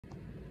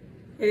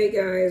Hey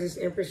guys, it's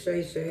Empress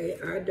Shay Shay.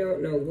 I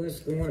don't know what's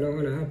going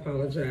on. I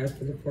apologize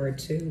for the part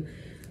 2.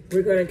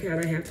 We're going to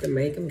kind of have to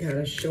make them kind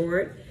of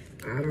short.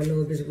 I don't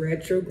know if it's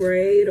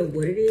retrograde or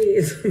what it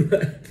is,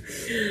 but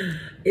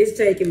it's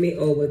taking me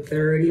over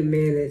 30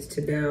 minutes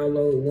to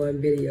download one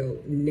video.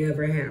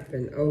 Never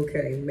happened.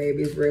 Okay,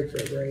 maybe it's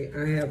retrograde.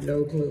 I have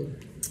no clue.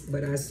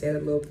 But I said a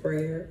little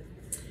prayer,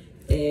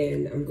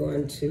 and I'm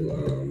going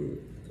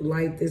to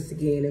light this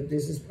again if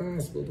this is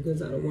possible,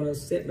 because I don't want to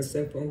set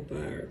myself on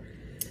fire.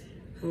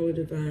 Holy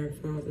Divine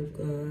Father of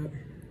God,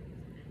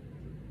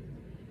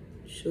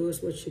 show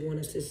us what you want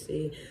us to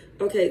see.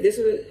 Okay, this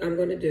is what I'm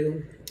going to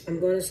do. I'm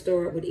going to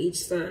start with each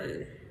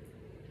sign,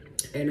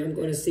 and I'm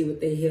going to see what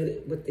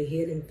the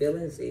hidden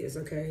feelings is,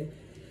 okay?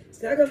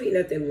 It's not going to be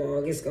nothing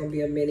long. It's going to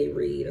be a mini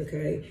read,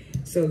 okay?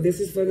 So this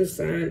is for the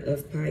sign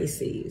of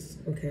Pisces,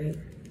 okay?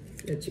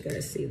 Let you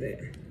guys see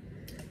that.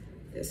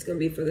 That's going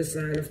to be for the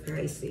sign of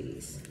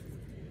Pisces.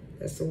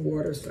 That's a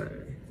water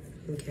sign,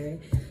 okay?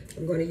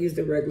 I'm going to use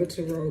the regular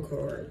tarot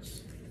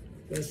cards.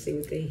 Let's see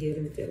what their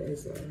hidden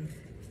feelings are.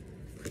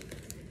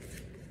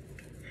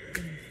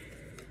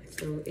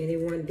 So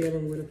anyone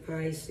dealing with a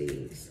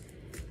Pisces,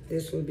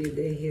 this will be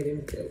their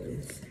hidden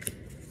feelings.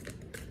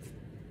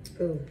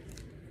 Oh,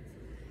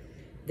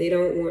 they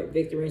don't want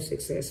victory and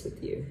success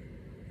with you.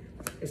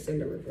 It's in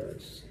the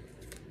reverse.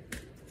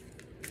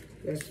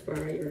 That's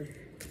fire.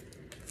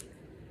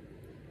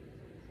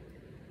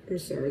 I'm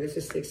sorry, this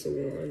is 6 of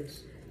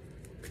Wands.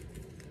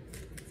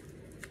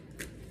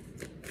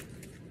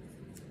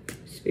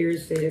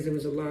 Spirit says there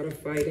was a lot of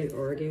fighting,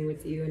 arguing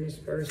with you and this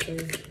person.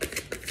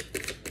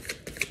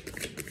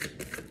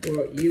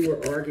 Well, you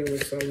were arguing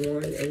with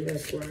someone, and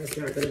that's why it's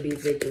not going to be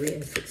victory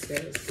and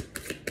success.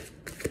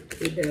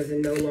 He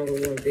doesn't no longer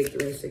want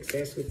victory and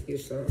success with you,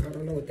 so I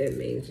don't know what that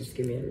means. Just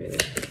give me a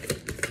minute.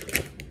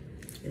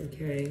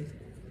 Okay.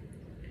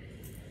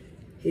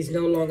 He's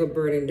no longer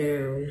burdened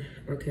down,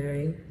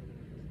 okay?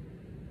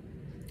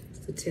 It's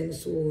the 10 of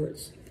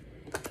Swords.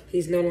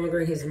 He's no longer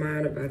in his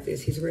mind about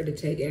this. He's ready to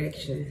take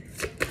action.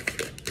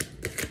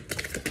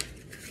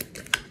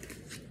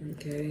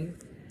 Okay.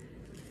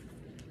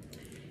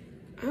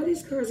 All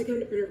these cards are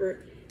coming up in the reverse.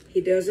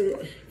 He doesn't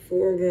want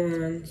 4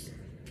 Wands.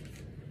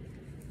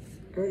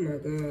 Oh my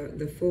God.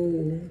 The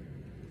Fool.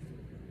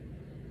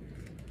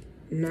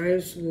 Knight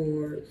of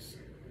Swords.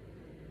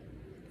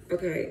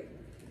 Okay.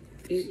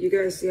 You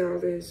guys see all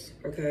this?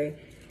 Okay.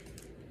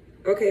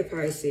 Okay,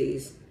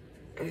 Pisces.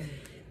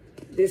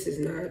 This is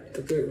not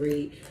a good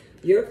read.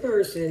 Your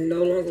person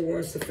no longer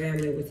wants a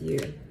family with you.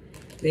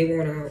 They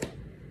want out.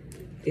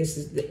 This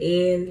is the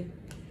end.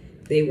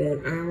 They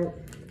want out.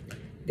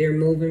 They're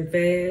moving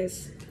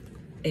fast.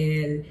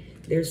 And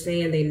they're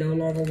saying they no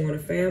longer want a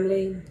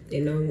family.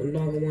 They no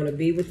longer want to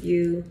be with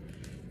you.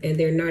 And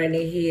they're not in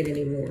their head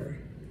anymore.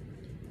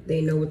 They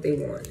know what they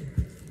want.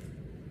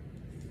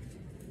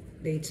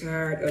 They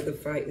tired of the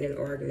fighting and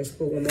arguing. Let's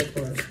put one more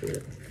card,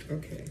 Spirit.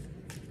 Okay.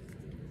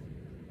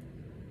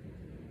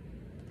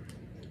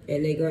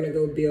 And they're going to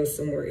go build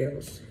somewhere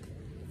else.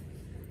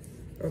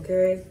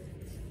 Okay?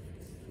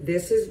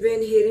 This has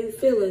been Hidden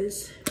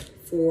Feelings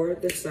for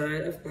the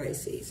sign of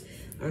Pisces.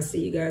 I'll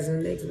see you guys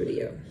in the next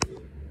video.